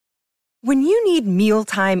When you need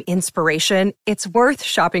mealtime inspiration, it's worth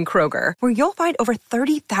shopping Kroger, where you'll find over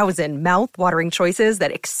 30,000 mouth-watering choices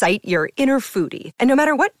that excite your inner foodie. And no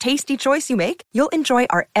matter what tasty choice you make, you'll enjoy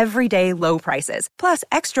our everyday low prices, plus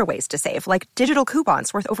extra ways to save, like digital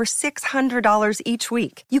coupons worth over $600 each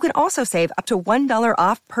week. You can also save up to $1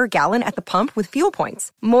 off per gallon at the pump with fuel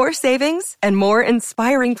points. More savings and more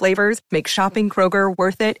inspiring flavors make shopping Kroger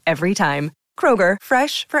worth it every time. Kroger,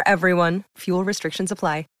 fresh for everyone. Fuel restrictions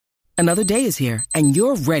apply. Another day is here, and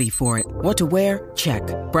you're ready for it. What to wear? Check.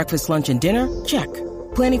 Breakfast, lunch, and dinner? Check.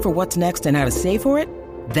 Planning for what's next and how to save for it?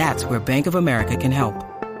 That's where Bank of America can help.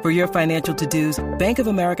 For your financial to-dos, Bank of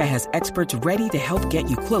America has experts ready to help get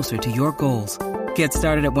you closer to your goals. Get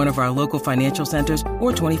started at one of our local financial centers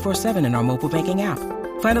or 24/7 in our mobile banking app.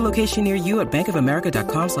 Find a location near you at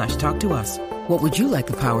bankofamerica.com/talktous. What would you like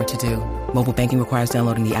the power to do? Mobile banking requires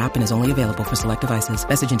downloading the app and is only available for select devices.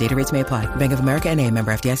 Message and data rates may apply. Bank of America N.A.,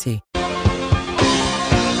 member FDIC.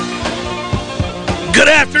 Good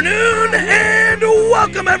afternoon and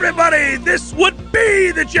welcome, everybody. This would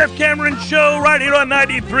be the Jeff Cameron Show right here on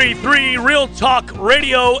 93.3 Real Talk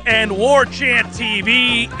Radio and War Chant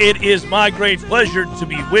TV. It is my great pleasure to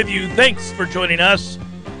be with you. Thanks for joining us.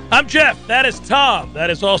 I'm Jeff. That is Tom. That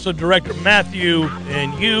is also Director Matthew.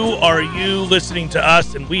 And you listening to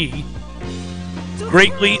us, and we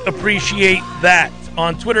greatly appreciate that.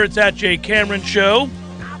 On Twitter, it's at J Cameron Show.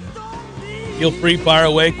 Feel free, fire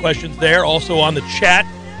away questions there. Also on the chat,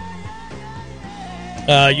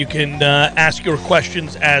 you can ask your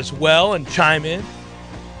questions as well and chime in.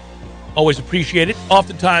 Always appreciate it.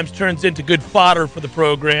 Oftentimes turns into good fodder for the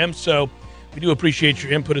program, so we do appreciate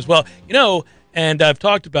your input as well. You know, and I've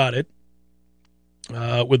talked about it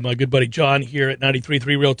with my good buddy John here at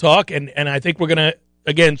 93.3 Real Talk, and I think we're going to,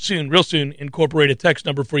 again, real soon, incorporate a text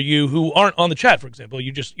number for you who aren't on the chat, for example.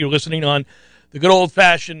 You're listening on the good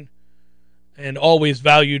old-fashioned and always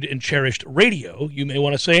valued and cherished radio. You may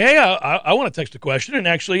want to say, hey, I want to text a question, and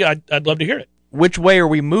actually, I'd love to hear it. Which way are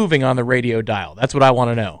we moving on the radio dial? That's what I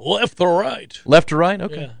want to know. Left or right? Left to right?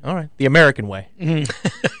 Okay. Yeah. All right. The American way.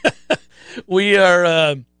 Mm-hmm. We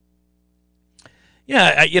are,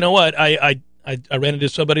 you know what? I ran into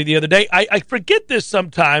somebody the other day. I forget this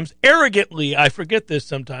sometimes. Arrogantly, I forget this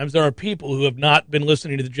sometimes. There are people who have not been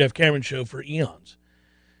listening to the Jeff Cameron Show for eons,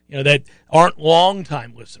 that aren't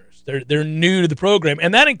long-time listeners. They're new to the program,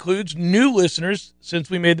 and that includes new listeners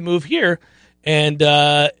since we made the move here. And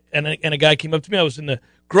a guy came up to me. I was in the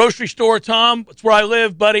grocery store, Tom. That's where I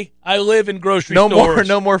live, buddy. I live in grocery stores.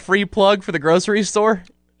 No more free plug for the grocery store?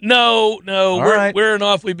 No. We're an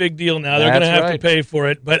awfully big deal now. They're going to have to pay for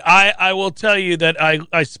it. But I will tell you that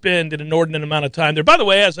I spend an inordinate amount of time there. By the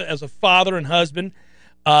way, as a father and husband,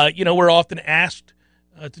 we're often asked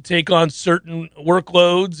to take on certain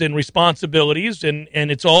workloads and responsibilities, and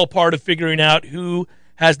it's all part of figuring out who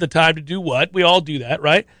has the time to do what. We all do that,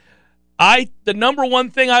 right? The number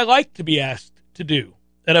one thing I like to be asked to do,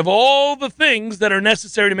 that of all the things that are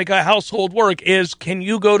necessary to make a household work, is, can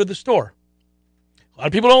you go to the store? A lot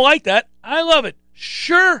of people don't like that. I love it.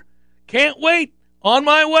 Sure. Can't wait. On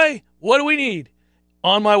my way. What do we need?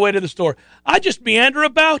 On my way to the store. I just meander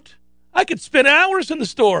about. I could spend hours in the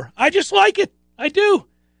store. I just like it. I do.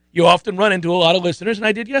 You often run into a lot of listeners, and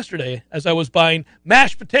I did yesterday as I was buying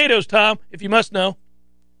mashed potatoes, Tom, if you must know.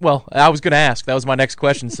 Well, I was going to ask. That was my next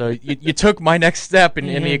question. So you took my next step in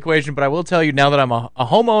the equation, but I will tell you now that I'm a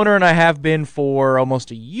homeowner, and I have been for almost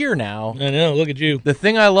a year now. I know. Look at you. The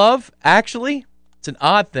thing I love, actually, it's an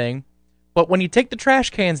odd thing, but when you take the trash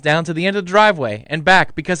cans down to the end of the driveway and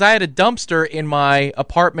back, because I had a dumpster in my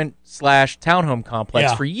apartment/townhome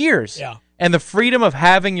complex for years. Yeah. And the freedom of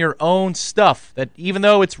having your own stuff, that even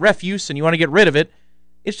though it's refuse and you want to get rid of it,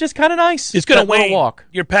 it's just kind of nice. It's going to wane. Walk.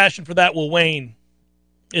 Your passion for that will wane.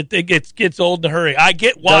 It gets old in a hurry. I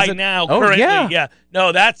get why now, currently. Yeah.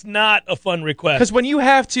 No, that's not a fun request. Because when you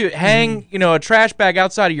have to hang, a trash bag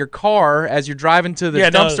outside of your car as you're driving to the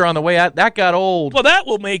dumpster on the way out, that got old. Well, that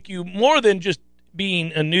will make you more than just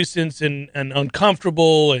being a nuisance and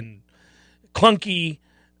uncomfortable and clunky.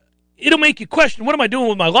 It'll make you question, what am I doing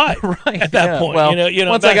with my life at that point? Well,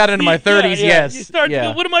 once I got into my 30s, yes. You start to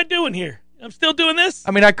go, what am I doing here? I'm still doing this? I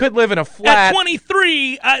mean, I could live in a flat. At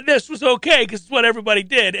 23, this was okay because it's what everybody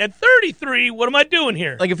did. At 33, what am I doing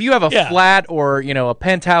here? Like if you have a flat or, a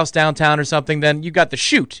penthouse downtown or something, then you got the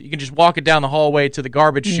chute. You can just walk it down the hallway to the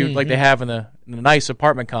garbage chute like they have in the nice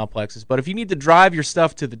apartment complexes. But if you need to drive your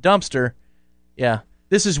stuff to the dumpster,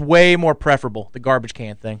 this is way more preferable, the garbage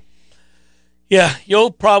can thing. Yeah,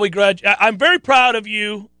 you'll probably grudge. I'm very proud of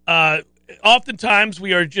you. Oftentimes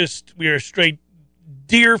we are straight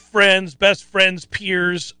dear friends, best friends,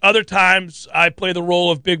 peers. Other times I play the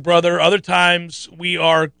role of big brother. Other times we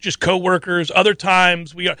are just coworkers. Other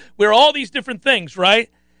times we're all these different things, right?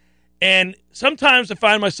 And sometimes I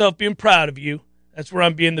find myself being proud of you. That's where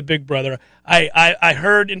I'm being the big brother. I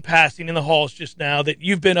heard in passing in the halls just now that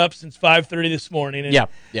you've been up since 5:30 this morning. And yeah.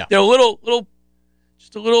 There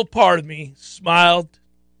just a little part of me smiled.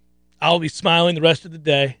 I'll be smiling the rest of the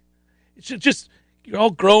day. It's just you're all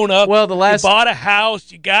grown up. Well, you bought a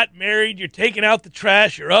house, you got married, you're taking out the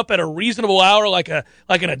trash, you're up at a reasonable hour like an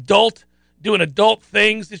adult, doing adult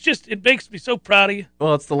things. It makes me so proud of you.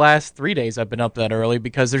 Well, it's the last 3 days I've been up that early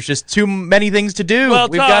because there's just too many things to do. Well,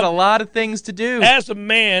 We've Tom, got a lot of things to do. As a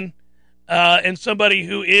man and somebody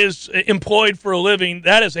who is employed for a living,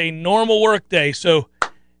 that is a normal work day. So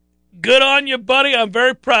good on you, buddy. I'm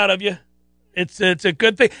very proud of you. It's a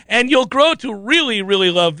good thing. And you'll grow to really,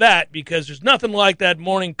 really love that because there's nothing like that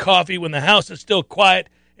morning coffee when the house is still quiet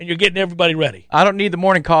and you're getting everybody ready. I don't need the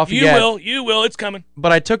morning coffee yet. You will. It's coming.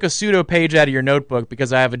 But I took a pseudo page out of your notebook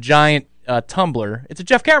because I have a giant tumbler. It's a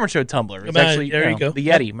Jeff Cameron Show tumbler. It's actually there you go. The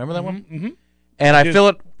Yeti. Remember that one? Mm-hmm. And I fill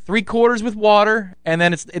it 3/4 with water, and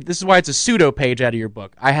then this is why it's a pseudo page out of your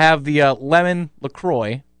book. I have the lemon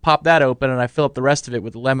LaCroix. Pop that open, and I fill up the rest of it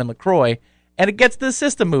with lemon LaCroix, and it gets the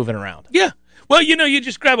system moving around. Yeah. Well, you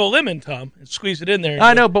just grab a lemon, Tom, and squeeze it in there.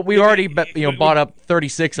 I know, but we already bought up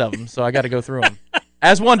 36 of them, so I got to go through them.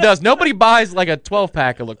 As one does. Nobody buys like a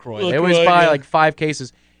 12-pack of LaCroix. They always buy like 5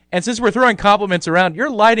 cases. And since we're throwing compliments around, your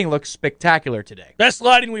lighting looks spectacular today. Best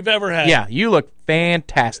lighting we've ever had. Yeah, you look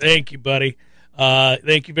fantastic. Thank you, buddy.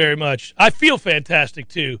 Thank you very much. I feel fantastic,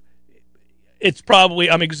 too. It's probably,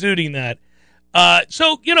 I'm exuding that.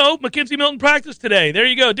 So, McKenzie Milton practice today. There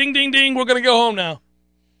you go. Ding, ding, ding. We're going to go home now.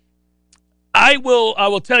 I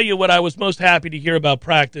will tell you what I was most happy to hear about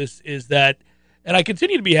practice is that, and I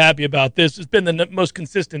continue to be happy about this, it's been the most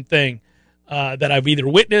consistent thing that I've either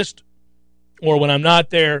witnessed or when I'm not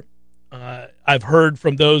there, I've heard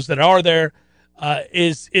from those that are there,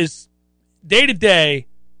 is day to day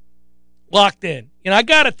locked in. I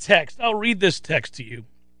got a text. I'll read this text to you.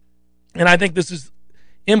 And I think this is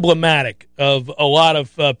emblematic of a lot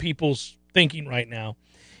of people's thinking right now.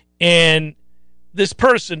 And this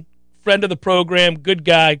person, friend of the program, good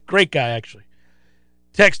guy, great guy actually,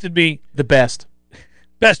 texted me. The best.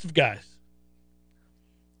 Best of guys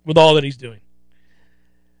with all that he's doing.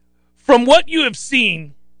 From what you have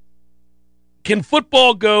seen, can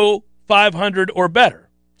football go 500 or better?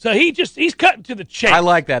 So he's cutting to the chase. I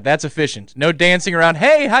like that. That's efficient. No dancing around.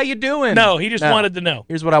 Hey, how you doing? No, he just wanted to know.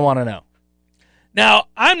 Here's what I want to know. Now,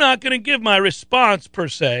 I'm not going to give my response per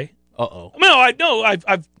se. Uh-oh. No,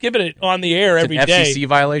 I've given it on the air every day. FCC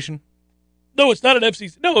violation? No, it's not an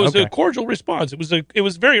FCC. No, it was a cordial response. It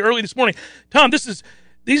was very early this morning. Tom,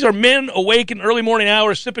 these are men awake in early morning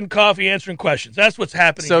hours, sipping coffee, answering questions. That's what's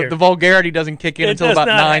happening here. So the vulgarity doesn't kick in until about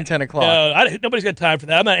 9, 10 o'clock. No, nobody's got time for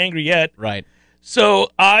that. I'm not angry yet. Right. So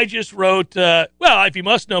I just wrote, if you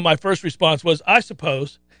must know, my first response was, I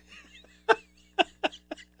suppose.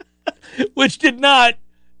 Which did not,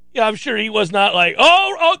 I'm sure he was not like,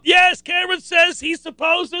 oh, yes, Cameron says he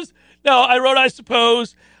supposes. No, I wrote, I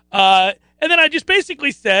suppose. And then I just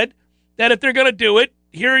basically said that if they're going to do it,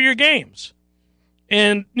 here are your games.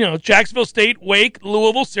 And, Jacksonville State, Wake,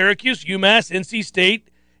 Louisville, Syracuse, UMass, NC State,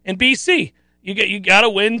 and BC. You got to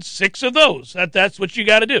win 6 of those. That's what you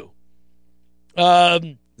got to do.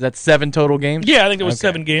 Is that 7 total games? Yeah, I think it was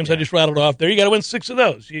 7 games. Yeah. I just rattled off there. You got to win 6 of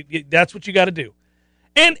those. That's what you got to do.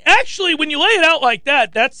 And actually, when you lay it out like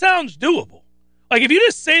that, that sounds doable. Like, if you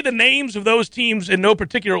just say the names of those teams in no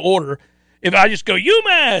particular order, if I just go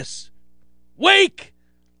UMass, Wake,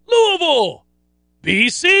 Louisville,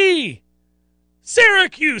 BC,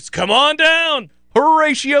 Syracuse, come on down,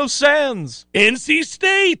 Horatio Sands, NC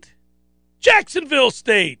State, Jacksonville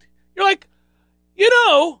State. You're like,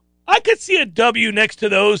 I could see a W next to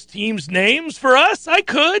those teams' names for us. I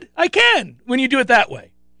can, when you do it that way.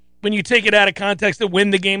 When you take it out of context of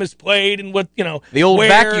when the game is played and what, the old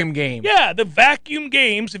vacuum game. Yeah, the vacuum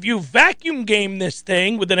games. If you vacuum game this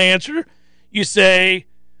thing with an answer, you say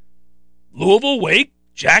Louisville, Wake,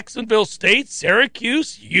 Jacksonville State,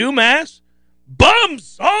 Syracuse, UMass,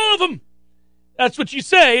 bums, all of them. That's what you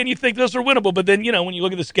say, and you think those are winnable. But then, when you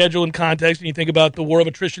look at the schedule in context and you think about the war of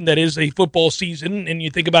attrition that is a football season, and you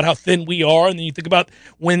think about how thin we are, and then you think about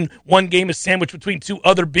when one game is sandwiched between 2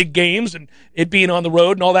 other big games and it being on the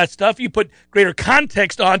road and all that stuff, you put greater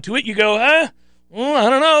context onto it. You go, I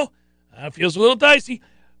don't know. It feels a little dicey.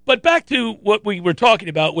 But back to what we were talking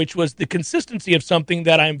about, which was the consistency of something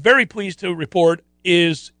that I'm very pleased to report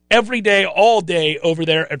is every day, all day over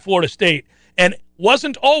there at Florida State, and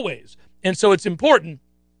wasn't always. And so it's important.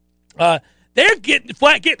 They're getting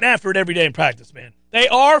after it every day in practice, man. They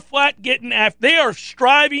are flat getting after. They are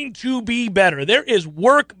striving to be better. There is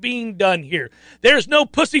work being done here. There's no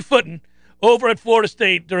pussyfooting over at Florida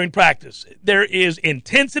State during practice. There is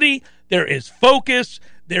intensity. There is focus.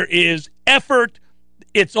 There is effort.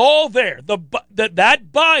 It's all there.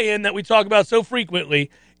 That buy-in that we talk about so frequently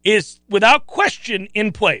is without question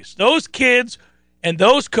in place. Those kids and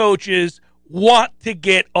those coaches want to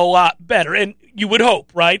get a lot better. And you would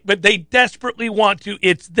hope, right? But they desperately want to.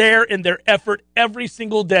 It's there in their effort every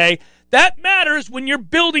single day. That matters when you're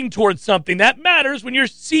building towards something. That matters when you're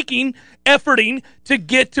efforting to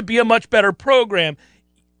get to be a much better program.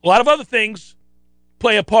 A lot of other things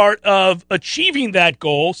play a part of achieving that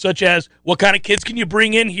goal, such as what kind of kids can you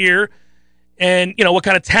bring in here, and what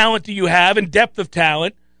kind of talent do you have and depth of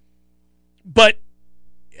talent. But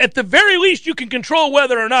at the very least, you can control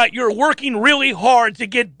whether or not you're working really hard to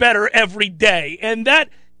get better every day. And that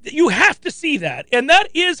you have to see that. And that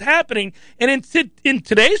is happening. And in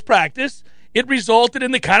today's practice, it resulted in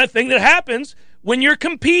the kind of thing that happens when you're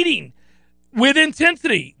competing with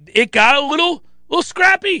intensity. It got a little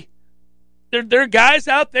scrappy. There are guys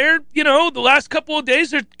out there, the last couple of days,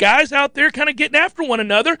 there are guys out there kind of getting after one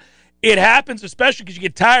another. It happens, especially because you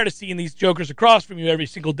get tired of seeing these jokers across from you every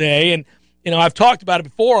single day. And I've talked about it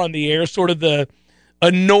before on the air, sort of the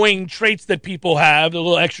annoying traits that people have, the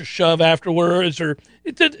little extra shove afterwards, or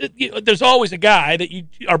there's always a guy that you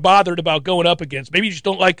are bothered about going up against. Maybe you just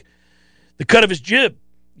don't like the cut of his jib.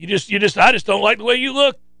 I just don't like the way you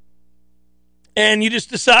look. And you just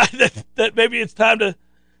decide that maybe it's time to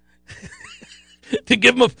to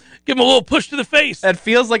give him a little push to the face. That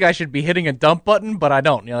feels like I should be hitting a dump button, but I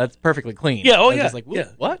don't. That's perfectly clean. Yeah, I was like,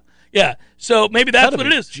 what? Yeah, so maybe that's what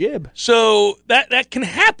it is. Jib. So that can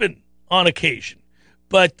happen on occasion.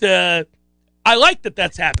 But I like that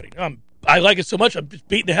that's happening. I like it so much, I'm just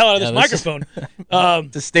beating the hell out of this microphone.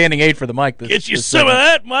 It's a standing aid for the mic. Get you some of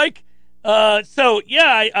that, Mike. So,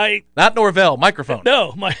 yeah, I not Norvell, microphone.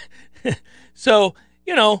 No. So,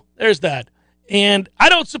 there's that. And I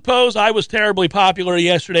don't suppose I was terribly popular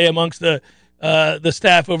yesterday amongst the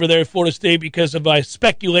staff over there at Florida State because of my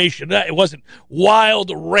speculation. It wasn't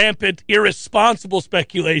wild, rampant, irresponsible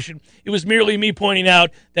speculation. It was merely me pointing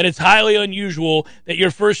out that it's highly unusual that your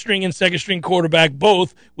first-string and second-string quarterback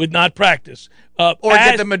both would not practice. Or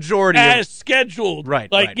get the majority as scheduled. Right.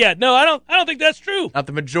 Yeah, no, I don't think that's true. Not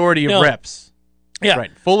the majority of reps. Yeah.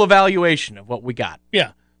 Right. Full evaluation of what we got.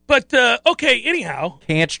 Yeah. But, okay, anyhow.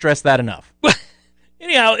 Can't stress that enough.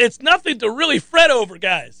 Anyhow, it's nothing to really fret over,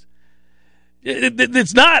 guys.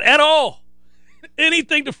 It's not at all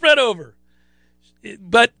anything to fret over.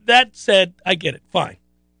 But that said, I get it. Fine.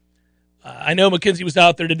 I know McKenzie was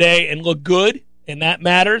out there today and looked good, and that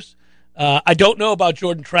matters. I don't know about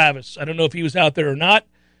Jordan Travis. I don't know if he was out there or not.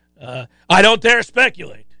 I don't dare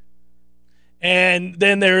speculate. And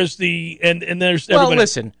then there's there's everybody. Well,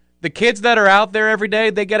 listen, the kids that are out there every day,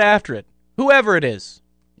 they get after it. Whoever it is.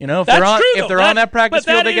 If they're on that practice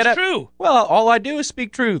field, they get it. True. Well, all I do is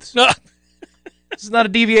speak truths. No. This is not a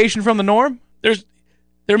deviation from the norm.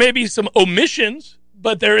 There may be some omissions,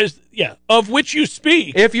 but there is, of which you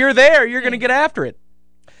speak. If you're there, you're going to get after it.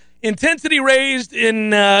 Intensity raised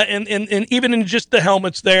in even in just the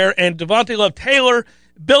helmets there, and Devontae Love-Taylor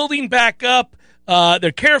building back up.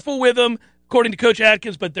 They're careful with him, according to Coach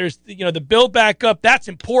Atkins, but there's the build back up. That's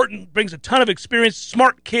important. Brings a ton of experience.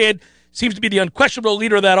 Smart kid. Seems to be the unquestionable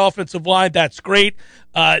leader of that offensive line. That's great.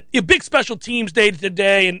 A big special teams day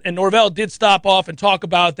today, and Norvell did stop off and talk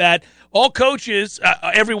about that. All coaches,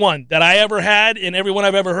 everyone that I ever had and everyone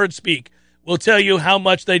I've ever heard speak, will tell you how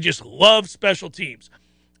much they just love special teams.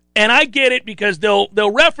 And I get it because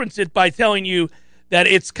they'll reference it by telling you that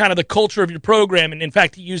it's kind of the culture of your program. And, in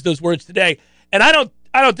fact, he used those words today. And I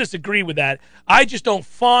don't disagree with that. I just don't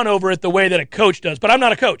fawn over it the way that a coach does. But I'm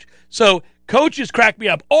not a coach. So coaches crack me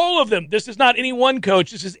up. All of them. This is not any one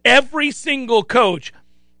coach. This is every single coach.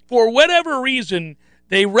 For whatever reason,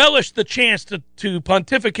 they relish the chance to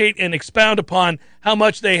pontificate and expound upon how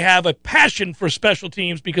much they have a passion for special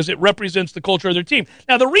teams because it represents the culture of their team.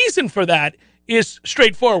 Now, the reason for that is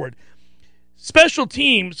straightforward. Special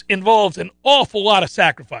teams involves an awful lot of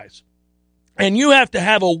sacrifice. And you have to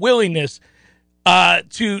have a willingness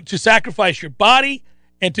to sacrifice your body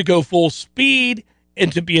and to go full speed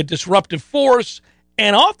and to be a disruptive force.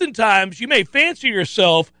 And oftentimes you may fancy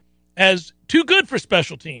yourself as too good for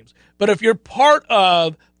special teams. But if you're part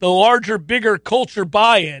of the larger, bigger culture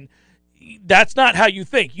buy-in, that's not how you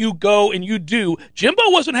think. You go and you do. Jimbo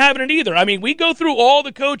wasn't having it either. I mean, we go through all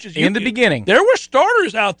the coaches. In the beginning. There were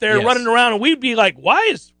starters out there running around, and we'd be like, why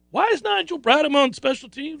is why is Nigel Bradham on special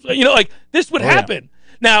teams? Like this would happen.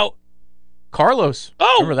 Yeah. Now, Carlos,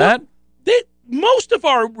 remember that? Most of a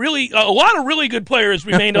lot of really good players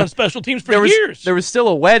remained on special teams for years. There was still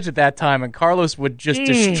a wedge at that time, and Carlos would just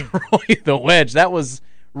destroy the wedge. That was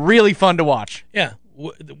really fun to watch. Yeah.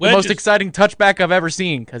 The most exciting touchback I've ever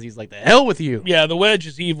seen, because he's like, the hell with you. Yeah, the wedge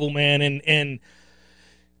is evil, man, and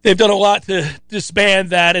they've done a lot to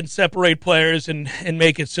disband that and separate players and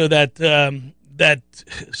make it so that that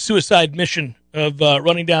suicide mission of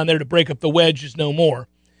running down there to break up the wedge is no more,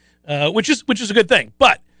 which is a good thing.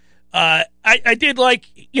 But I did like,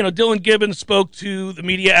 Dylan Gibbons spoke to the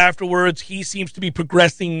media afterwards. He seems to be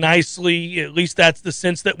progressing nicely. At least that's the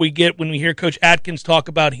sense that we get when we hear Coach Atkins talk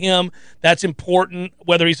about him. That's important.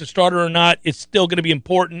 Whether he's a starter or not, it's still going to be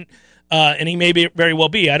important. And he may very well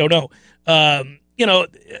be. I don't know.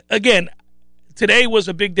 Again, today was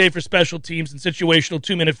a big day for special teams and situational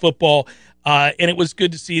 2-minute football. And it was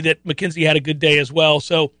good to see that McKenzie had a good day as well.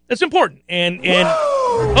 So that's important. And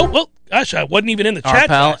oh, well, gosh, I wasn't even in the chat.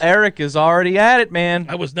 Our pal Eric is already at it, man.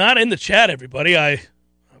 I was not in the chat, everybody. I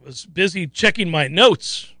was busy checking my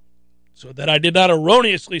notes so that I did not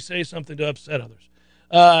erroneously say something to upset others.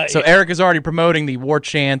 So Eric is already promoting the War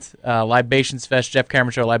Chant Libations Fest, Jeff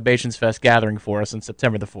Cameron Show Libations Fest gathering for us on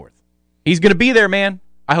September the 4th. He's going to be there, man.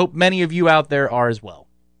 I hope many of you out there are as well.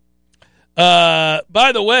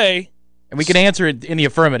 By the way... And we can answer it in the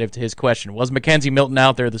affirmative to his question. Was Mackenzie Milton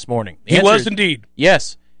out there this morning? He was indeed.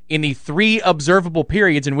 Yes. In the 3 observable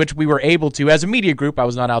periods in which we were able to, as a media group, I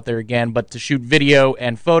was not out there again, but to shoot video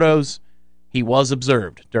and photos, he was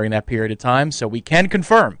observed during that period of time. So we can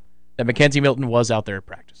confirm that Mackenzie Milton was out there at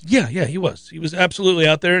practice. Yeah, he was. He was absolutely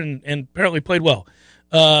out there and apparently played well.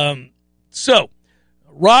 So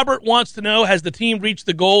Robert wants to know, has the team reached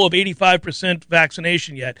the goal of 85%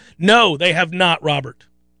 vaccination yet? No, they have not, Robert.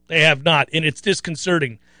 They have not, and it's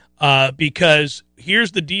disconcerting because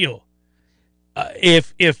here's the deal.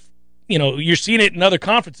 If you're seeing it in other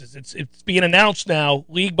conferences, it's being announced now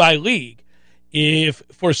league by league. If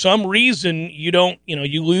for some reason you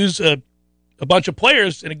lose a bunch of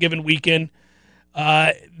players in a given weekend,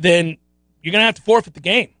 then you're going to have to forfeit the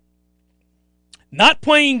game. Not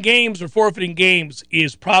playing games or forfeiting games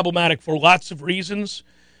is problematic for lots of reasons.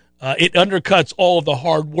 It undercuts all of the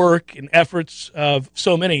hard work and efforts of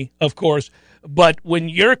so many, of course. But when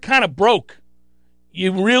you're kind of broke,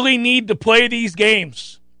 you really need to play these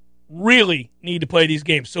games. Really need to play these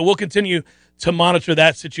games. So we'll continue to monitor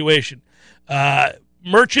that situation.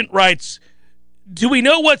 Merchant writes, do we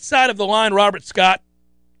know what side of the line Robert Scott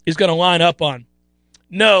is going to line up on?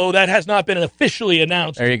 No, that has not been officially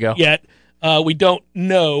announced yet. We don't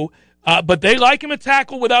know. But they like him at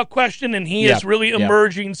tackle without question, and he is really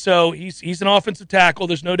emerging. So he's an offensive tackle.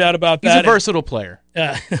 There's no doubt about that. He's a versatile player.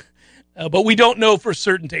 But we don't know for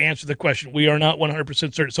certain to answer the question. We are not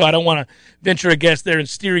 100% certain. So I don't want to venture a guess there and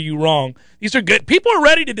steer you wrong. These are good. People are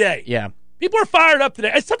ready today. Yeah. People are fired up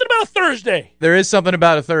today. It's something about a Thursday. There is something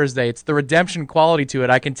about a Thursday. It's the redemption quality to it.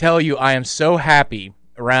 I can tell you I am so happy.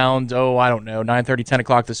 Around, 9:30, 10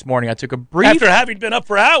 o'clock this morning, I took a brief... After having been up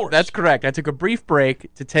for hours. That's correct. I took a brief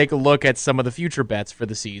break to take a look at some of the future bets for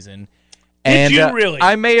the season. Did you really?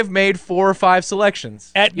 I may have made 4 or 5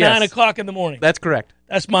 selections. At 9 o'clock in the morning. That's correct.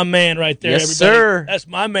 That's my man right there, yes, everybody. Sir. That's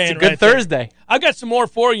my man right there. It's a good Thursday. I've got some more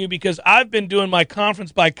for you because I've been doing my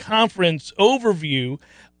conference-by-conference overview,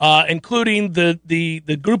 including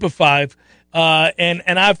the group of 5,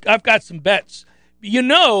 and I've got some bets.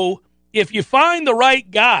 If you find the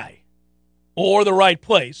right guy or the right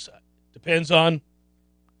place, depends on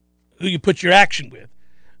who you put your action with,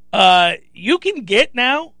 you can get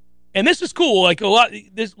now, and this is cool,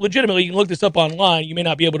 legitimately, you can look this up online. You may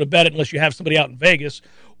not be able to bet it unless you have somebody out in Vegas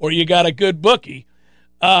or you got a good bookie,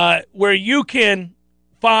 where you can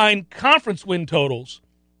find conference win totals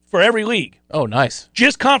for every league. Oh, nice.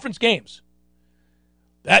 Just conference games.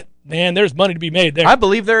 There's money to be made there. I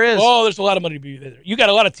believe there is. Oh, there's a lot of money to be made there. You got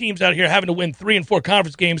a lot of teams out here having to win 3 and 4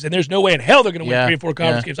 conference games, and there's no way in hell they're going to win 3 and 4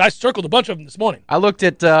 conference games. I circled a bunch of them this morning. I looked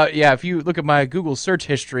at, if you look at my Google search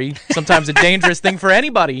history, sometimes a dangerous thing for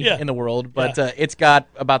anybody in the world, but it's got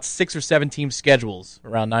about 6 or 7 team schedules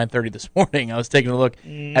around 9:30 this morning. I was taking a look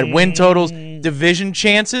at win totals, division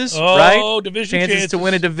chances, right? Oh, division chances to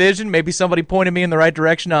win a division. Maybe somebody pointed me in the right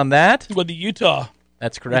direction on that. With the Utah.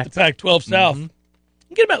 That's correct. With the Pac-12 South. Mm-hmm.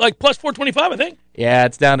 You get them at like plus 425, I think. Yeah,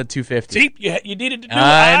 it's down to 250. See, you needed to do it.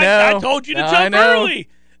 I told you to jump early.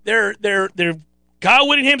 They're Kyle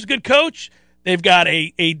Whittingham's a good coach. They've got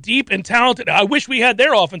a deep and talented. I wish we had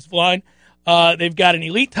their offensive line. They've got an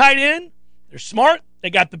elite tight end. They're smart. They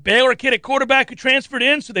got the Baylor kid at quarterback who transferred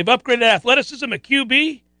in, so they've upgraded athleticism at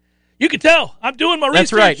QB. You can tell. I'm doing my research.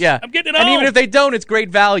 That's right, yeah. I'm getting it all. And even if they don't, it's great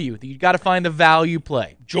value. You got to find the value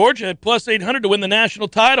play. Georgia at plus 800 to win the national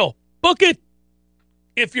title. Book it.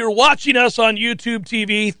 If you're watching us on YouTube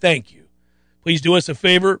TV, thank you. Please do us a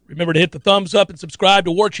favor. Remember to hit the thumbs up and subscribe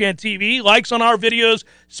to War Chant TV. Likes on our videos.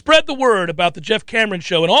 Spread the word about the Jeff Cameron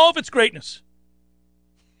Show and all of its greatness.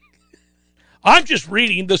 I'm just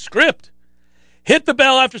reading the script. Hit the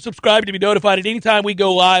bell after subscribing to be notified at any time we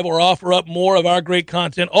go live or offer up more of our great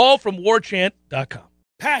content, all from warchant.com.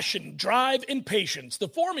 Passion, drive, and patience. The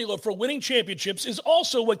formula for winning championships is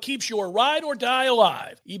also what keeps your ride or die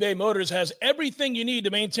alive. eBay Motors has everything you need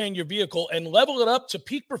to maintain your vehicle and level it up to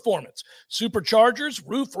peak performance. Superchargers,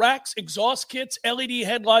 roof racks, exhaust kits, LED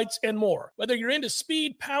headlights, and more. Whether you're into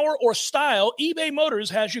speed, power, or style, eBay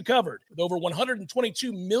Motors has you covered. With over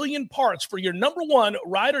 122 million parts for your number one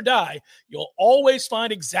ride or die, you'll always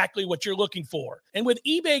find exactly what you're looking for. And with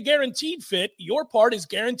eBay Guaranteed Fit, your part is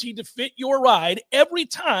guaranteed to fit your ride every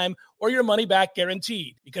time or your money back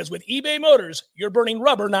guaranteed. Because with eBay Motors, you're burning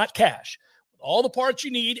rubber, not cash. With all the parts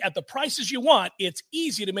you need at the prices you want, it's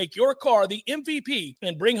easy to make your car the MVP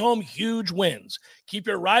and bring home huge wins. Keep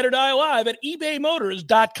your ride or die alive at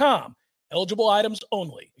ebaymotors.com. Eligible items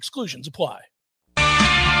only. Exclusions apply.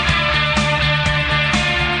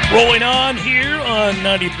 Rolling on here on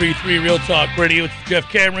 93.3 Real Talk Radio. It's the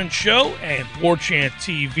Jeff Cameron Show and War Chant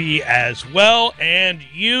TV as well. And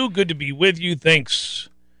you, good to be with you. Thanks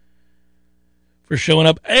for showing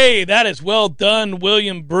up. Hey, that is well done,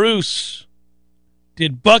 William Bruce.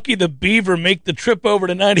 Did Bucky the Beaver make the trip over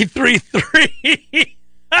to 93.3?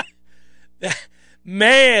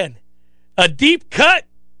 Man, a deep cut.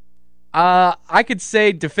 I could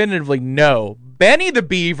say definitively no. Benny the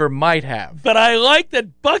Beaver might have. But I like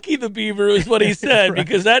that Bucky the Beaver is what he said, right.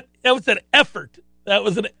 Because that was an effort. That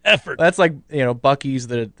was an effort. That's like, Bucky's,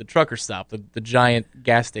 the trucker stop, the giant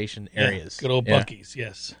gas station areas. Good old Bucky's,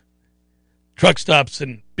 yes. Truck stops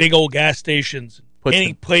and big old gas stations.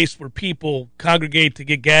 Any place where people congregate to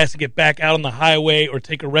get gas and get back out on the highway or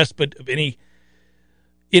take a respite of any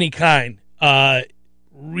kind.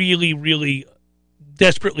 Really, really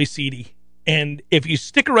desperately seedy. And if you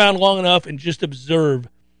stick around long enough and just observe,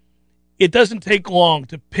 it doesn't take long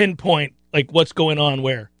to pinpoint like what's going on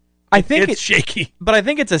where. I think it's shaky. But I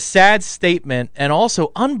think it's a sad statement and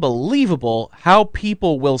also unbelievable how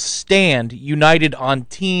people will stand united on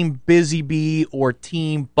Team Busy Bee or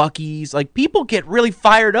Team Bucky's. Like, people get really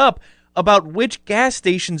fired up about which gas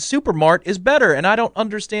station Supermart is better, and I don't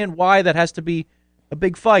understand why that has to be a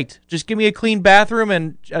big fight. Just give me a clean bathroom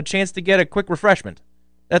and a chance to get a quick refreshment.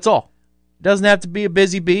 That's all. Doesn't have to be a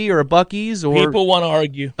Busy Bee or a Bucky's or people want to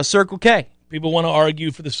argue. A Circle K. People want to argue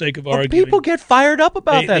for the sake of arguing. People get fired up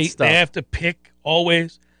about that stuff. They have to pick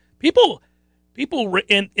always. People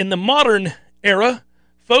in the modern era,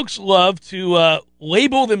 folks love to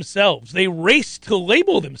label themselves. They race to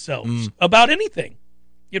label themselves about anything.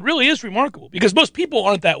 It really is remarkable because most people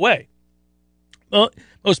aren't that way.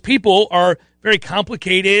 Most people are very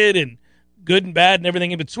complicated and good and bad and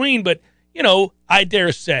everything in between. But, I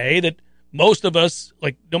dare say that most of us,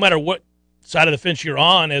 like, no matter what side of the fence you're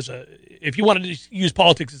on, if you wanted to use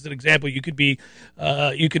politics as an example, you could be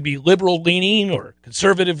liberal leaning or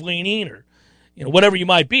conservative leaning or whatever you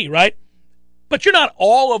might be, right? But you're not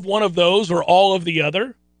all of one of those or all of the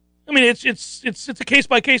other. I mean, it's a case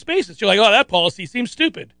by case basis. You're like, oh, that policy seems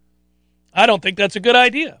stupid. I don't think that's a good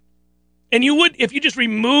idea. And you would, if you just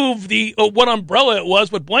remove the what umbrella it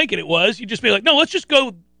was, what blanket it was, you'd just be like, no, let's just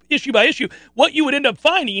go issue by issue. What you would end up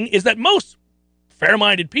finding is that most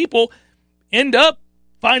fair-minded people end up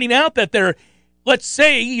finding out that they're, let's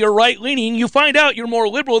say you're right-leaning, you find out you're more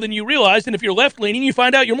liberal than you realized, and if you're left-leaning, you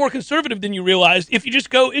find out you're more conservative than you realized. If you just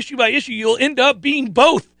go issue by issue, you'll end up being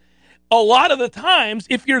both. A lot of the times,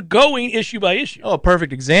 if you're going issue by issue. Oh, a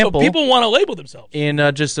perfect example. So people want to label themselves. In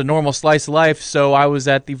just a normal slice of life, so I was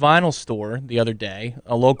at the vinyl store the other day,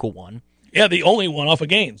 a local one. Yeah, the only one off of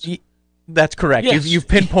Gaines. That's correct. Yes. You've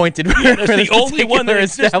pinpointed where the only one that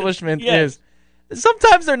establishment is.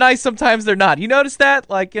 Sometimes they're nice, sometimes they're not. You notice that?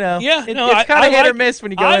 Like, it's kind of hit or miss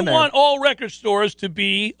when you go in there. I want all record stores to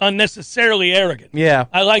be unnecessarily arrogant. Yeah.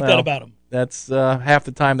 I like that about them. That's half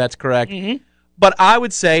the time that's correct. Mm-hmm. But I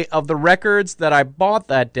would say of the records that I bought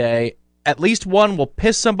that day, at least one will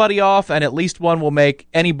piss somebody off and at least one will make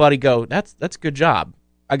anybody go, that's a good job.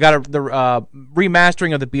 I got the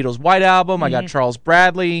remastering of the Beatles' White Album. Mm-hmm. I got Charles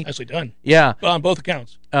Bradley. Nicely done. Yeah. On both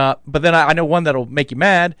accounts. But then I know one that'll make you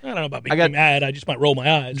mad. I don't know about making me mad. I just might roll my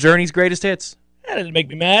eyes. Journey's Greatest Hits. That doesn't make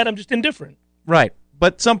me mad. I'm just indifferent. Right.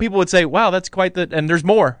 But some people would say, wow, that's quite the... And there's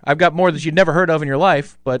more. I've got more that you'd never heard of in your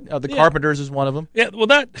life, but the Carpenters is one of them. Yeah, well,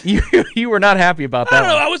 that... You were not happy about that. I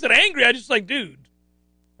don't know. I wasn't angry. I just dude.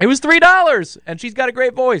 It was $3, and she's got a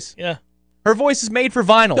great voice. Yeah. Her voice is made for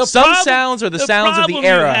vinyl. Some sounds are the sounds of the era. The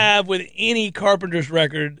problem you have with any Carpenters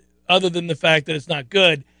record, other than the fact that it's not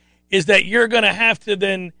good, is that you're going to have to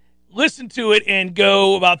then listen to it and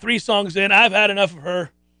go about 3 songs in, I've had enough of her.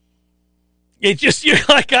 It's just, you're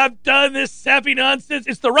like, I've done this sappy nonsense.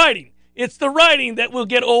 It's the writing. It's the writing that will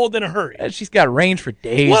get old in a hurry. And she's got range for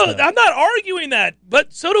days. Well, though. I'm not arguing that,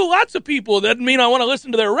 but so do lots of people. That doesn't mean I want to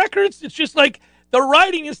listen to their records. It's just like the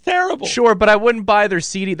writing is terrible. Sure, but I wouldn't buy their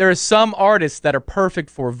CD. There are some artists that are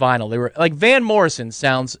perfect for vinyl. They were like Van Morrison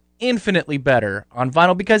sounds infinitely better on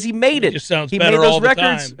vinyl because he made it. It just sounds better all the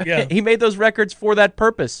time. Yeah. He made those records for that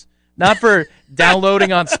purpose, not for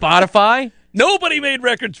downloading on Spotify. Nobody made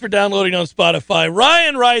records for downloading on Spotify.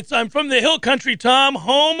 Ryan writes, I'm from the Hill Country, Tom,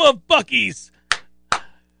 home of Buc-ee's.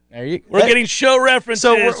 We're getting show references.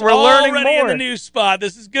 So we're learning already more. In the news spot.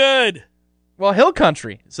 This is good. Well, Hill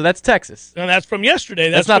Country, so that's Texas. No, that's from yesterday.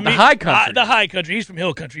 That's not the High Country. The High Country. He's from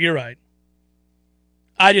Hill Country. You're right.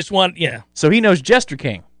 I just want, So he knows Jester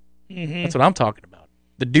King. Mm-hmm. That's what I'm talking about.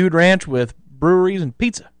 The Dude Ranch with breweries and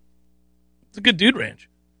pizza. It's a good Dude Ranch.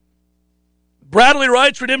 Bradley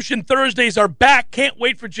writes, Redemption Thursdays are back. Can't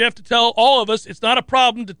wait for Jeff to tell all of us it's not a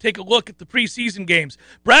problem to take a look at the preseason games.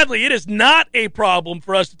 Bradley, it is not a problem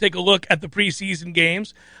for us to take a look at the preseason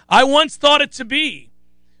games. I once thought it to be,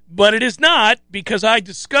 but it is not because I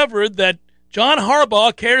discovered that John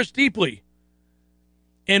Harbaugh cares deeply.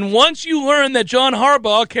 And once you learn that John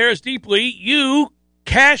Harbaugh cares deeply, you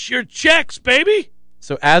cash your checks, baby.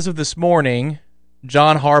 So as of this morning,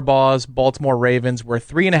 John Harbaugh's Baltimore Ravens were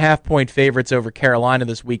 3.5-point favorites over Carolina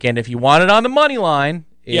this weekend. If you want it on the money line,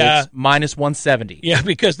 it's minus 170. Yeah,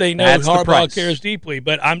 because they know Harbaugh cares deeply.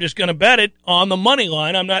 But I'm just going to bet it on the money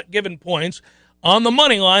line. I'm not giving points. On the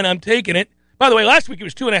money line, I'm taking it. By the way, last week it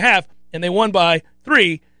was 2.5, and they won by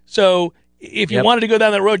 3. So if you wanted to go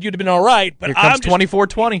down that road, you'd have been all right. But here comes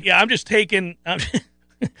 24-20. Yeah, I'm just taking.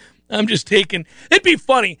 I'm just taking. It'd be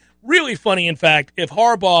funny. Really funny, in fact, if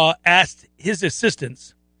Harbaugh asked his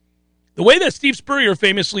assistants, the way that Steve Spurrier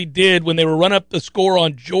famously did when they were run up the score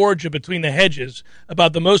on Georgia between the hedges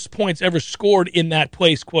about the most points ever scored in that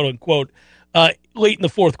place, quote unquote, late in the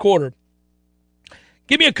fourth quarter.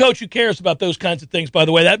 Give me a coach who cares about those kinds of things, by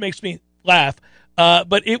the way. That makes me laugh.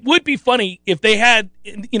 But it would be funny if they had,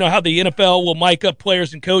 how the NFL will mic up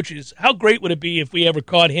players and coaches. How great would it be if we ever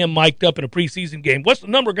caught him mic'd up in a preseason game? What's the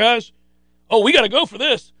number, guys? Oh, we got to go for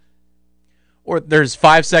this. Or there's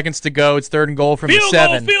 5 seconds to go. It's 3rd and goal from the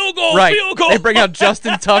 7. Field goal. They bring out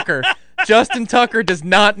Justin Tucker. Justin Tucker does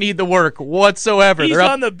not need the work whatsoever. He's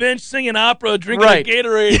on the bench singing opera, drinking a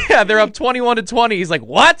Gatorade. Yeah, they're up 21-20. He's like,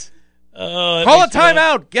 what? Call a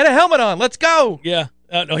timeout. Get a helmet on. Let's go. Yeah.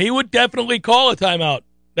 No, he would definitely call a timeout.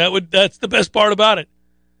 That's the best part about it.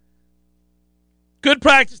 Good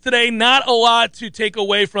practice today. Not a lot to take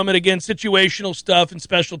away from it. Again, situational stuff and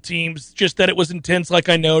special teams. Just that it was intense, like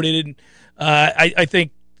I noted. And I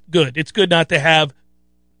think good. It's good not to have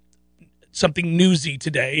something newsy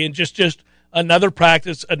today. And just another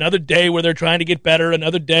practice, another day where they're trying to get better,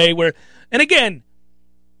 another day where... And again,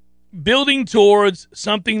 building towards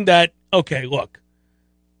something that, okay, look,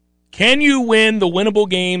 can you win the winnable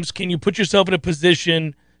games? Can you put yourself in a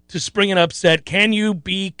position to spring an upset? Can you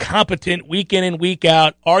be competent week in and week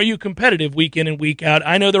out? Are you competitive week in and week out?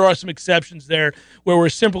 I know there are some exceptions there where we're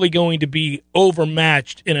simply going to be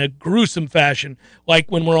overmatched in a gruesome fashion,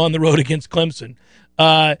 like when we're on the road against Clemson.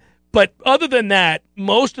 But other than that,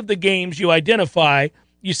 most of the games you identify,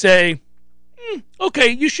 you say, okay,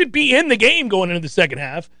 you should be in the game going into the second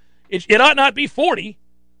half. It ought not be 40.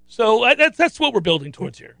 So that's what we're building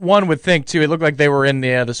towards here. One would think, too, it looked like they were in the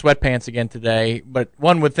sweatpants again today, but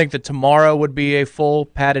one would think that tomorrow would be a full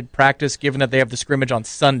padded practice given that they have the scrimmage on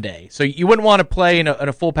Sunday. So you wouldn't want to play in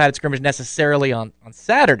a full padded scrimmage necessarily on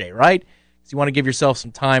Saturday, right? Because you want to give yourself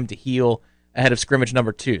some time to heal ahead of scrimmage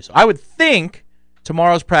number 2. So I would think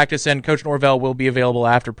tomorrow's practice, and Coach Norvell will be available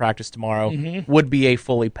after practice tomorrow, would be a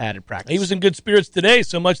fully padded practice. He was in good spirits today,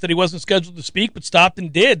 so much that he wasn't scheduled to speak, but stopped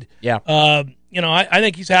and did. Yeah. I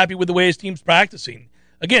think he's happy with the way his team's practicing.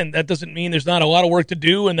 Again, that doesn't mean there's not a lot of work to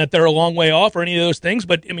do and that they're a long way off or any of those things,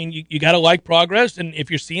 but, I mean, you got to like progress, and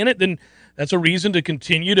if you're seeing it, then that's a reason to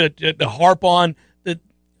continue to harp on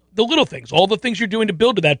the little things, all the things you're doing to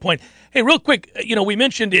build to that point. Hey, real quick, we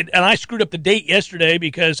mentioned it, and I screwed up the date yesterday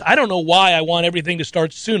because I don't know why I want everything to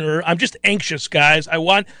start sooner. I'm just anxious, guys. I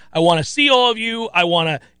want to see all of you. I want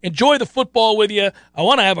to enjoy the football with you. I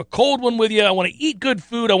want to have a cold one with you. I want to eat good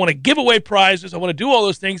food. I want to give away prizes. I want to do all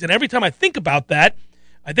those things. And every time I think about that,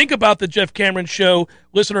 I think about the Jeff Cameron Show,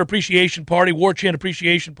 Listener Appreciation Party, War Chant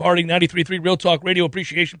Appreciation Party, 93.3 Real Talk Radio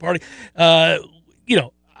Appreciation Party,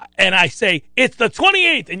 and I say, it's the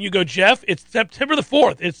 28th. And you go, Jeff, it's September the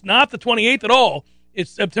 4th. It's not the 28th at all.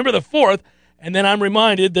 It's September the 4th. And then I'm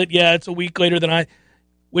reminded that, it's a week later than I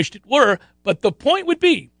wished it were. But the point would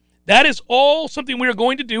be, that is all something we are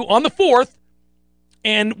going to do on the 4th.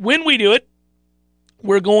 And when we do it,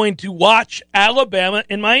 we're going to watch Alabama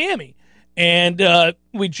and Miami. And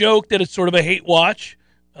we joke that it's sort of a hate watch.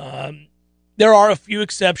 There are a few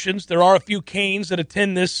exceptions. There are a few Canes that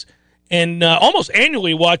attend this and almost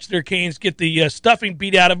annually watch their Canes get the stuffing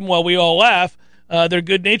beat out of them while we all laugh. They're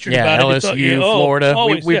good-natured about it. LSU, Florida.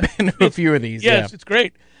 Always, we've been to a few of these. Yes, it's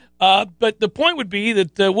great. But the point would be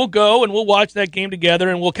that we'll go and we'll watch that game together,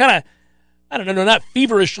 and we'll kind of, I don't know, not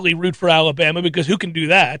feverishly root for Alabama, because who can do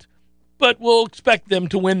that? But we'll expect them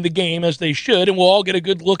to win the game, as they should, and we'll all get a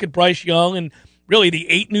good look at Bryce Young and really the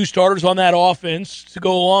 8 new starters on that offense to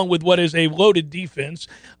go along with what is a loaded defense.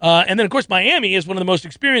 And then, of course, Miami is one of the most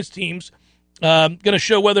experienced teams, going to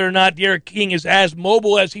show whether or not Derek King is as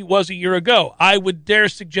mobile as he was a year ago. I would dare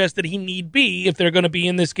suggest that he need be if they're going to be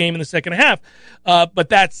in this game in the second half. But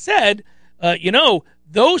that said,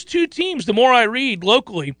 those two teams, the more I read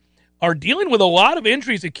locally, are dealing with a lot of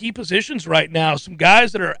injuries at key positions right now. Some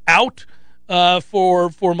guys that are out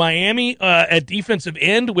for Miami at defensive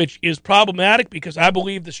end, which is problematic because I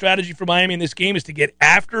believe the strategy for Miami in this game is to get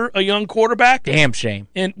after a young quarterback. Damn shame.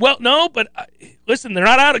 And no, but listen, they're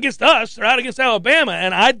not out against us. They're out against Alabama,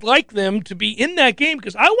 and I'd like them to be in that game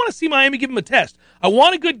because I want to see Miami give them a test. I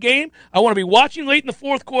want a good game. I want to be watching late in the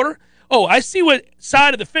fourth quarter. Oh, I see what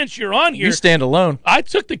side of the fence you're on here. You stand alone. I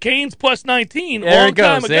took the Canes plus 19 there long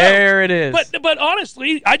time ago. There it is. But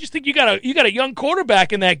honestly, I just think you got a young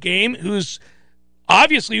quarterback in that game who's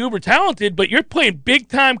obviously uber talented, but you're playing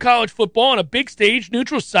big-time college football on a big stage,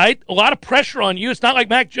 neutral site, a lot of pressure on you. It's not like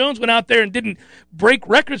Mac Jones went out there and didn't break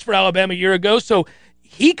records for Alabama a year ago, so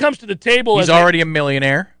he comes to the table. He's already a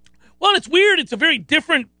millionaire. Well, it's weird. It's a very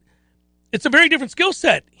different skill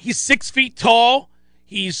set. He's 6 feet tall.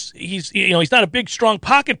 He's not a big, strong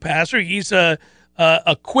pocket passer. He's a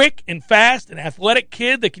quick and fast and athletic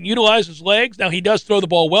kid that can utilize his legs. Now, he does throw the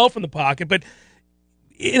ball well from the pocket, but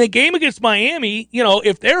in a game against Miami,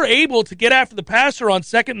 if they're able to get after the passer on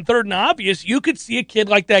second and third and obvious, you could see a kid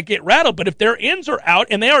like that get rattled. But if their ends are out,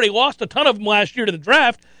 and they already lost a ton of them last year to the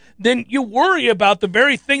draft, then you worry about the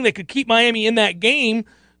very thing that could keep Miami in that game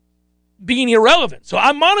being irrelevant. So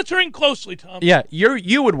I'm monitoring closely, Tom. Yeah,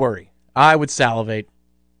 you would worry. I would salivate.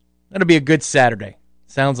 That'll be a good Saturday.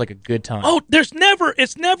 Sounds like a good time. Oh,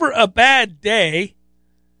 it's never a bad day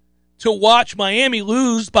to watch Miami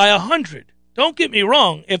lose by 100. Don't get me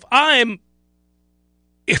wrong. If I'm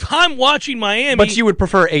watching Miami, but you would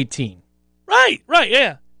prefer 18. Right,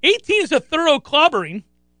 yeah. 18 is a thorough clobbering,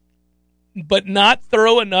 but not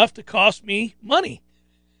thorough enough to cost me money.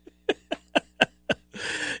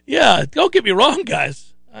 Yeah, don't get me wrong,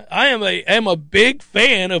 guys. I am a big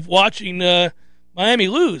fan of watching Miami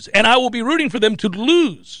lose, and I will be rooting for them to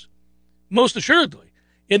lose, most assuredly,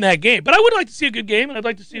 in that game. But I would like to see a good game, and I'd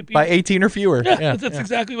like to see it by 18 or fewer. Yeah, that's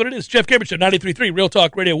exactly what it is. Jeff Cameron Show, 93.3 Real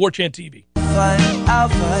Talk Radio, War Chant TV. I'll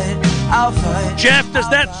fight. Jeff, does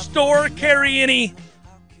that store carry any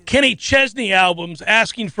Kenny Chesney albums?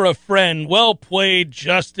 Asking for a friend. Well played,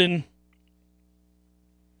 Justin.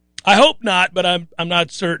 I hope not, but I'm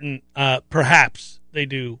not certain. Perhaps they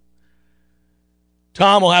do.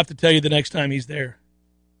 Tom will have to tell you the next time he's there.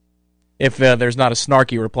 If there's not a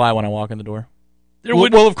snarky reply when I walk in the door.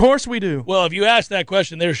 Well, of course we do. Well, if you ask that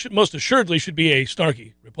question, there most assuredly should be a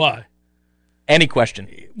snarky reply. Any question.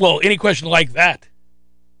 Well, any question like that.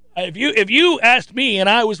 If you asked me and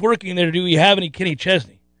I was working there, do you have any Kenny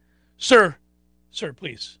Chesney? Sir,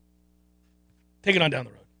 please. Take it on down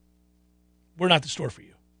the road. We're not the store for you.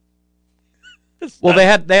 Well, they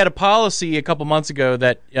had a policy a couple months ago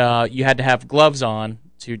that you had to have gloves on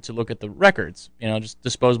to look at the records. Just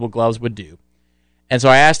disposable gloves would do. And so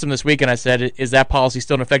I asked him this week, and I said, is that policy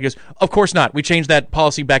still in effect? He goes, of course not. We changed that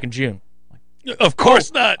policy back in June. Of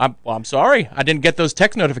course not. I'm sorry. I didn't get those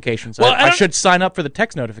text notifications. Well, I should sign up for the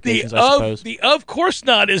text notifications, I suppose. The of course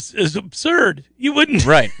not is absurd. You wouldn't.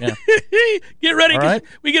 Right, yeah. Get ready, because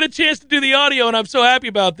we get a chance to do the audio, and I'm so happy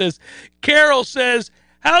about this. Carol says,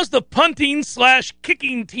 how's the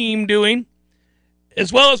punting/kicking team doing?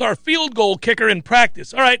 as well as our field goal kicker in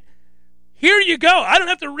practice. All right, here you go. I don't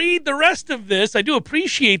have to read the rest of this. I do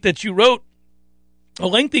appreciate that you wrote a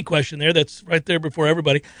lengthy question there. That's right there before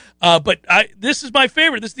everybody. But this is my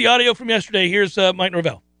favorite. This is the audio from yesterday. Here's Mike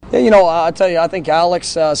Norvell. Yeah, I'll tell you, I think Alex,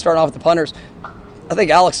 starting off with the punters, I think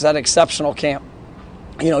Alex has had an exceptional camp.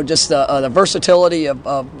 Just the versatility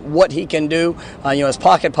of what he can do. His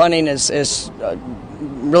pocket punting is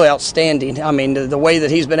really outstanding. I mean, the way that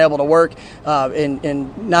he's been able to work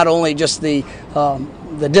in not only just the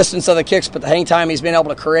distance of the kicks, but the hang time he's been able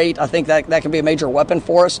to create. I think that can be a major weapon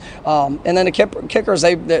for us. And then the kickers,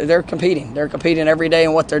 they're competing. They're competing every day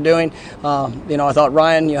in what they're doing. I thought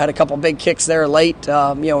Ryan, had a couple big kicks there late.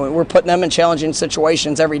 We're putting them in challenging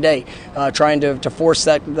situations every day, trying to force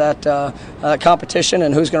that competition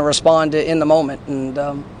and who's going to respond in the moment. And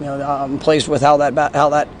I'm pleased with how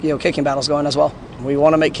that kicking battle's going as well. We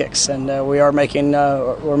want to make kicks, and we are making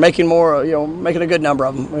more. Making a good number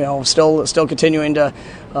of them. Still continuing to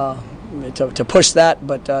push that,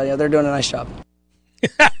 but they're doing a nice job.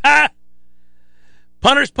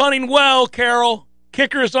 Punters punting well, Carol.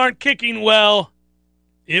 Kickers aren't kicking well.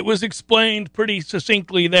 It was explained pretty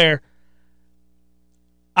succinctly there.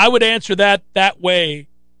 I would answer that way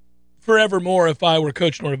forevermore if I were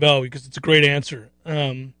Coach Norvell, because it's a great answer.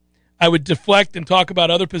 I would deflect and talk about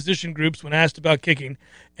other position groups when asked about kicking,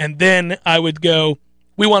 and then I would go,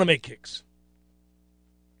 we want to make kicks.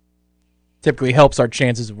 Typically helps our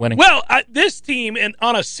chances of winning. Well, this team, and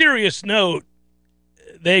on a serious note,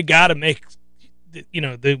 they got to make the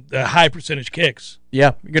high percentage kicks.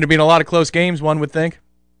 Yeah, you're going to be in a lot of close games, one would think.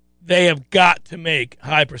 They have got to make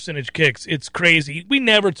high percentage kicks. It's crazy. We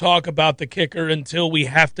never talk about the kicker until we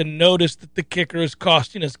have to notice that the kicker is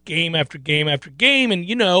costing us game after game after game. And,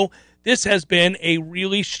 this has been a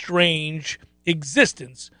really strange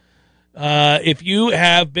existence. If you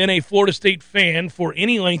have been a Florida State fan for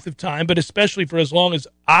any length of time, but especially for as long as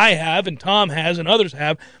I have and Tom has and others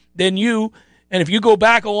have, then and if you go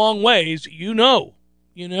back a long ways, the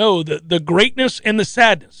greatness and the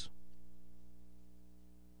sadness.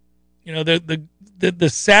 The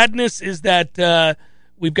sadness is that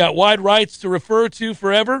we've got wide rights to refer to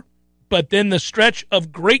forever, but then the stretch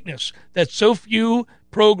of greatness that so few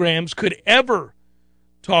programs could ever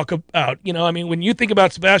talk about. When you think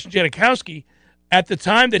about Sebastian Janikowski, at the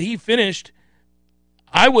time that he finished,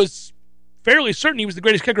 I was fairly certain he was the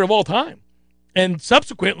greatest kicker of all time. And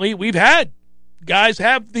subsequently, we've had guys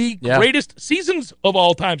have the greatest seasons of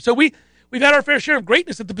all time. So we've had our fair share of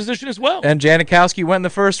greatness at the position as well. And Janikowski went in the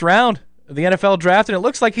first round of the NFL draft, and it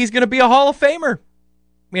looks like he's going to be a Hall of Famer. I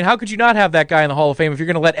mean, how could you not have that guy in the Hall of Fame? If you're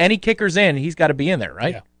going to let any kickers in, he's got to be in there,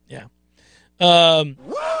 right? Yeah.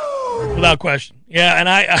 Without question. Yeah, and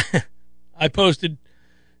I posted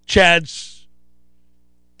Chad's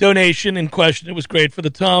donation in question. It was great for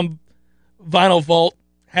the Tom Vinyl Vault.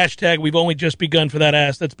 # we've only just begun for that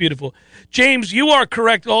ass. That's beautiful. James, you are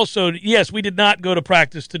correct also. Yes, we did not go to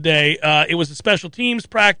practice today. It was a special teams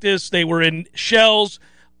practice. They were in shells,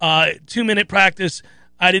 2-minute practice.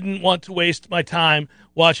 I didn't want to waste my time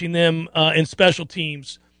watching them in special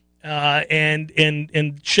teams and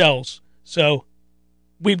in shells. So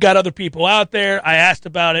we've got other people out there. I asked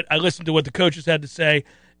about it. I listened to what the coaches had to say,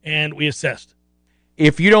 and we assessed.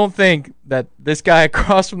 If you don't think that this guy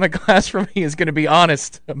across from the glass from me is going to be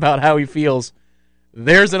honest about how he feels,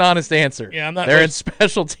 there's an honest answer. Yeah, I'm not. They're in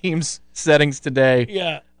special teams settings today.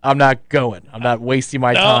 Yeah, I'm not going. I'm not wasting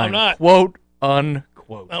my time. I'm not. Quote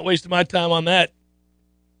unquote. Not wasting my time on that.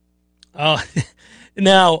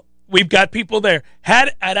 Now we've got people there.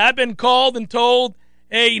 Had I been called and told,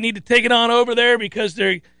 hey, you need to take it on over there because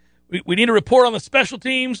we need a report on the special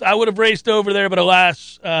teams, I would have raced over there, but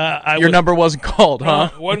alas, your number wasn't called, huh?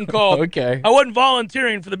 It wasn't called. Okay. I wasn't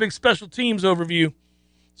volunteering for the big special teams overview.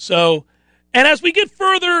 So, and as we get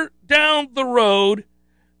further down the road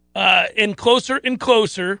and closer,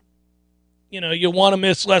 you'll want to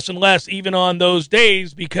miss less and less even on those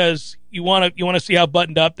days because you want to see how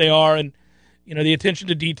buttoned up they are and, the attention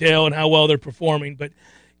to detail and how well they're performing. But,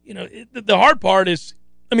 the hard part is,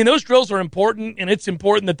 those drills are important, and it's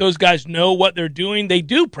important that those guys know what they're doing. They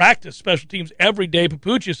do practice special teams every day.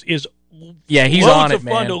 Papuchis is he's loads on it, of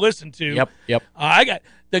fun man. to listen to. Yep. I got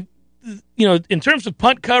in terms of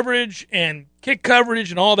punt coverage and kick coverage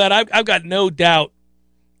and all that, I've got no doubt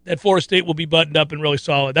that Florida State will be buttoned up and really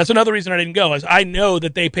solid. That's another reason I didn't go, is I know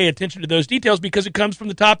that they pay attention to those details because it comes from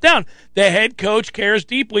the top down. The head coach cares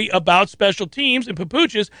deeply about special teams, and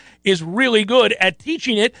Papuchis is really good at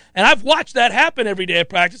teaching it, and I've watched that happen every day at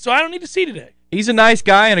practice, so I don't need to see today. He's a nice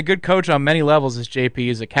guy and a good coach on many levels, as JP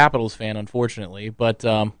is a Capitals fan, unfortunately. But,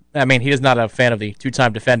 I mean, he is not a fan of the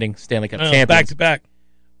two-time defending Stanley Cup champions. Back-to-back.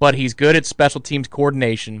 But he's good at special teams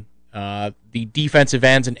coordination. The defensive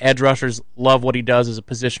ends and edge rushers love what he does as a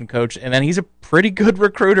position coach. And then he's a pretty good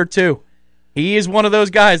recruiter, too. He is one of those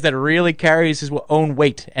guys that really carries his own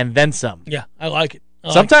weight and then some. Yeah, I like it.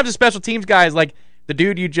 Sometimes a special teams guy is like the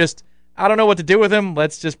dude you just, I don't know what to do with him.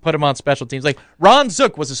 Let's just put him on special teams. Like Ron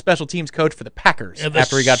Zook was a special teams coach for the Packers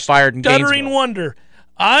after he got fired in Gainesville. Stuttering wonder.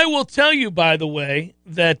 I will tell you, by the way,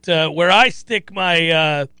 that where I stick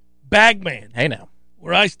my bag man. Hey, now.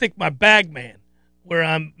 Where I stick my bag man, where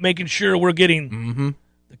I'm making sure we're getting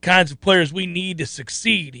the kinds of players we need to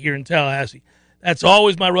succeed here in Tallahassee. That's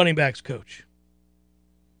always my running backs coach.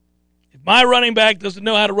 If my running back doesn't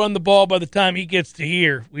know how to run the ball by the time he gets to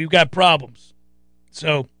here, we've got problems.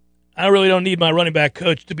 So I really don't need my running back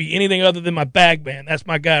coach to be anything other than my bag man. That's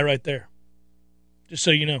my guy right there. Just so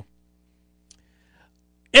you know.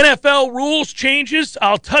 NFL rules changes.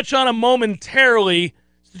 I'll touch on them momentarily.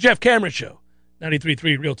 It's the Jeff Cameron Show,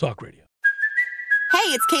 93.3 Real Talk Radio. Hey,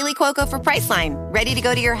 it's Kaylee Cuoco for Priceline. Ready to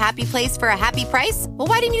go to your happy place for a happy price? Well,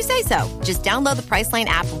 why didn't you say so? Just download the Priceline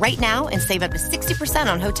app right now and save up to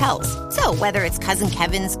 60% on hotels. So whether it's Cousin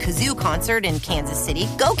Kevin's Kazoo Concert in Kansas City,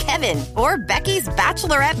 go Kevin, or Becky's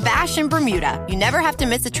Bachelorette Bash in Bermuda, you never have to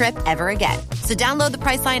miss a trip ever again. So download the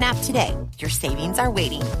Priceline app today. Your savings are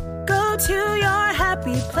waiting. Go to your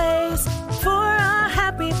happy place for a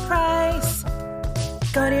happy price.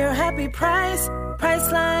 Go to your happy price,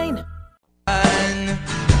 Priceline.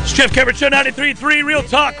 It's Jeff Cameron Show, 93.3 Real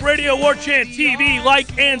Talk Radio, War Chant TV.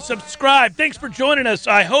 Like and subscribe. Thanks for joining us.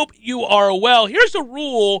 I hope you are well. Here's a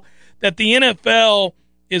rule that the NFL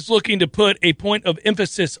is looking to put a point of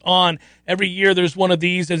emphasis on. Every year there's one of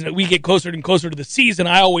these. As we get closer and closer to the season,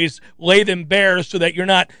 I always lay them bare so that you're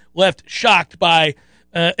not left shocked by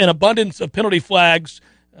an abundance of penalty flags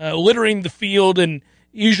littering the field, and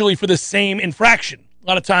usually for the same infraction. A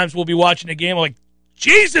lot of times we'll be watching a game like,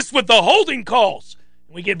 Jesus with the holding calls.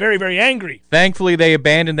 And we get very, very angry. Thankfully, they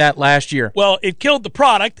abandoned that last year. Well, it killed the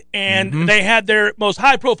product, and they had their most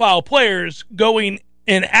high-profile players going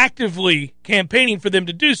and actively campaigning for them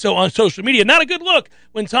to do so on social media. Not a good look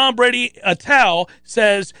when Tom Brady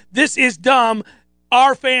says, this is dumb.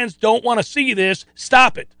 Our fans don't want to see this.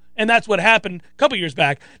 Stop it. And that's what happened a couple years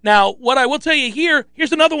back. Now, what I will tell you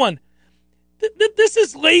here's another one. This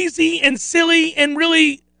is lazy and silly and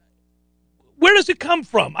really, where does it come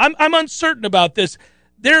from? I'm uncertain about this.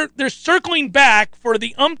 They're circling back for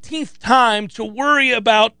the umpteenth time to worry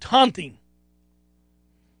about taunting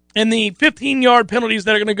and the 15-yard penalties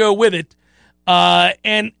that are going to go with it.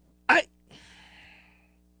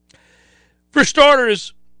 For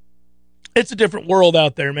starters, it's a different world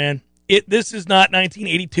out there, man. This is not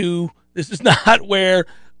 1982. This is not where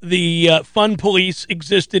the fun police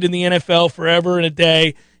existed in the NFL forever and a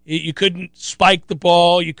day. You couldn't spike the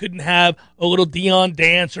ball. You couldn't have a little Dion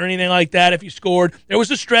dance or anything like that if you scored. There was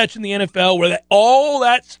a stretch in the NFL where all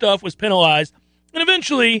that stuff was penalized. And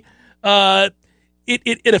eventually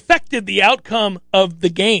it affected the outcome of the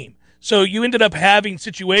game. So you ended up having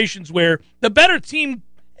situations where the better team, and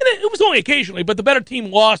it was only occasionally, but the better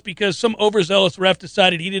team lost because some overzealous ref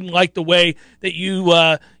decided he didn't like the way that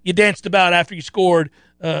you danced about after you scored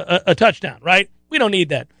a touchdown, right? We don't need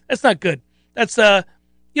that. That's not good. That's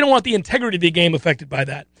you don't want the integrity of the game affected by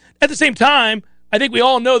that. At the same time, I think we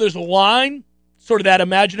all know there's a line, sort of that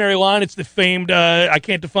imaginary line. It's the famed, I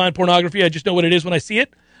can't define pornography. I just know what it is when I see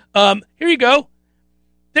it. Here you go.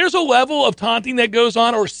 There's a level of taunting that goes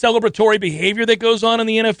on, or celebratory behavior that goes on in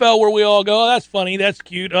the NFL where we all go, oh, that's funny, that's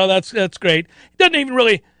cute, oh, that's great.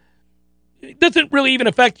 It doesn't really even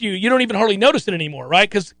affect you. You don't even hardly notice it anymore, right?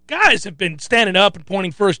 Because guys have been standing up and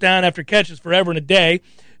pointing first down after catches forever and a day.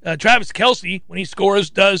 Travis Kelce, when he scores,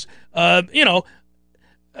 does a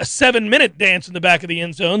 7-minute dance in the back of the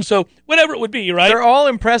end zone. So whatever it would be, right? They're all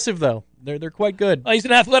impressive, though. They're quite good. He's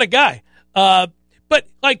an athletic guy. But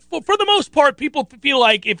like for the most part, people feel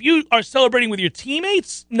like if you are celebrating with your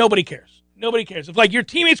teammates, nobody cares. Nobody cares. If like your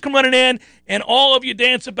teammates come running in and all of you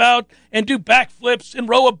dance about and do backflips and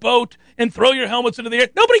row a boat and throw your helmets into the air,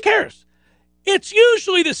 nobody cares. It's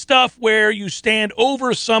usually the stuff where you stand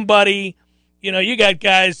over somebody. You know, you got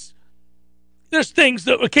guys, there's things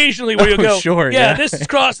that occasionally where you go, sure, yeah, this is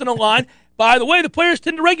crossing a line. By the way, the players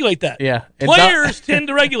tend to regulate that. Yeah. Players tend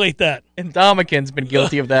to regulate that. And Dominican's been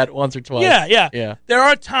guilty of that once or twice. Yeah. There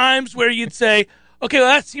are times where you'd say, okay, well,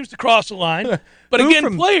 that seems to cross a line. But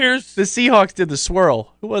again, players. The Seahawks did the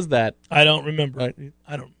swirl. Who was that? I don't remember.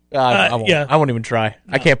 I don't. I won't even try.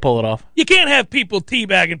 No. I can't pull it off. You can't have people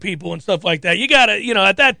teabagging people and stuff like that. You got to,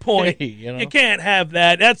 at that point, you can't have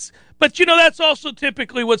that. But, that's also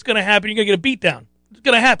typically what's going to happen. You're going to get a beat down.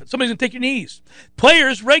 going to happen. Somebody's going to take your knees.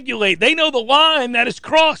 Players regulate. They know the line that is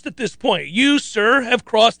crossed at this point. You, sir, have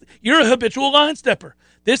crossed. You're a habitual line stepper.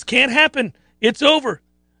 This can't happen. It's over.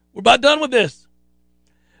 We're about done with this.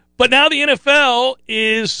 But now the NFL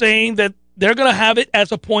is saying that they're going to have it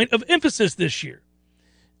as a point of emphasis this year.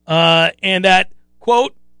 And that,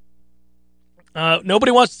 quote,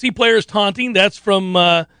 nobody wants to see players taunting. That's from,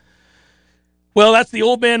 that's the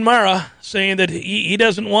old man Mara saying that he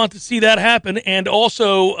doesn't want to see that happen. And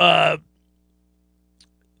also,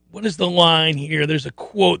 what is the line here? There's a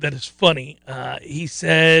quote that is funny. He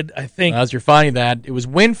said, I think. As you're finding that, it was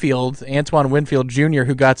Antoine Winfield Jr.,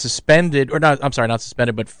 who got suspended, not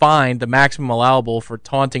suspended, but fined the maximum allowable for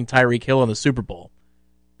taunting Tyreek Hill in the Super Bowl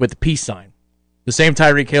with the peace sign. The same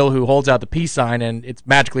Tyreek Hill who holds out the peace sign, and it's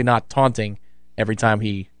magically not taunting every time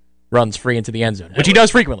he runs free into the end zone, which he does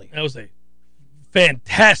frequently. That was a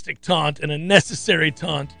fantastic taunt and a necessary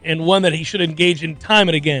taunt, and one that he should engage in time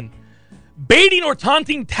and again. Baiting or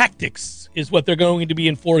taunting tactics is what they're going to be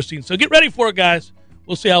enforcing. So get ready for it, guys.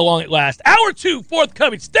 We'll see how long it lasts. Hour 2,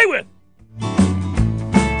 forthcoming. Stay with.